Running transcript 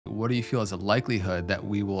what do you feel is the likelihood that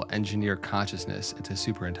we will engineer consciousness into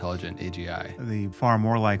super intelligent AGI? The far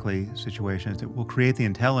more likely situation is that we'll create the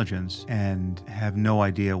intelligence and have no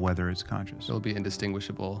idea whether it's conscious. It'll be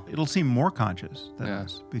indistinguishable. It'll seem more conscious than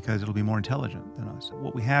us because it'll be more intelligent than us.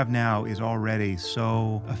 What we have now is already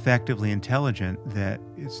so effectively intelligent that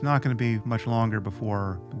it's not going to be much longer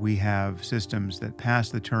before we have systems that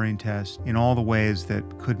pass the Turing test in all the ways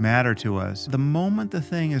that could matter to us. The moment the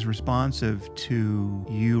thing is responsive to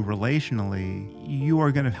you relationally, you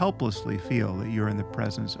are going to helplessly feel that you're in the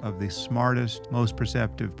presence of the smartest, most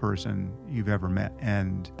perceptive person you've ever met.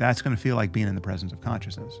 And that's going to feel like being in the presence of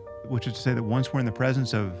consciousness. Which is to say that once we're in the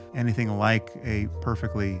presence of anything like a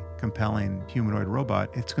perfectly compelling humanoid robot,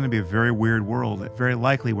 it's going to be a very weird world. Very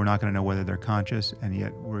likely we're not going to know whether they're conscious, and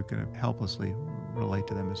yet we're going to helplessly relate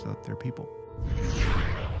to them as though they're people.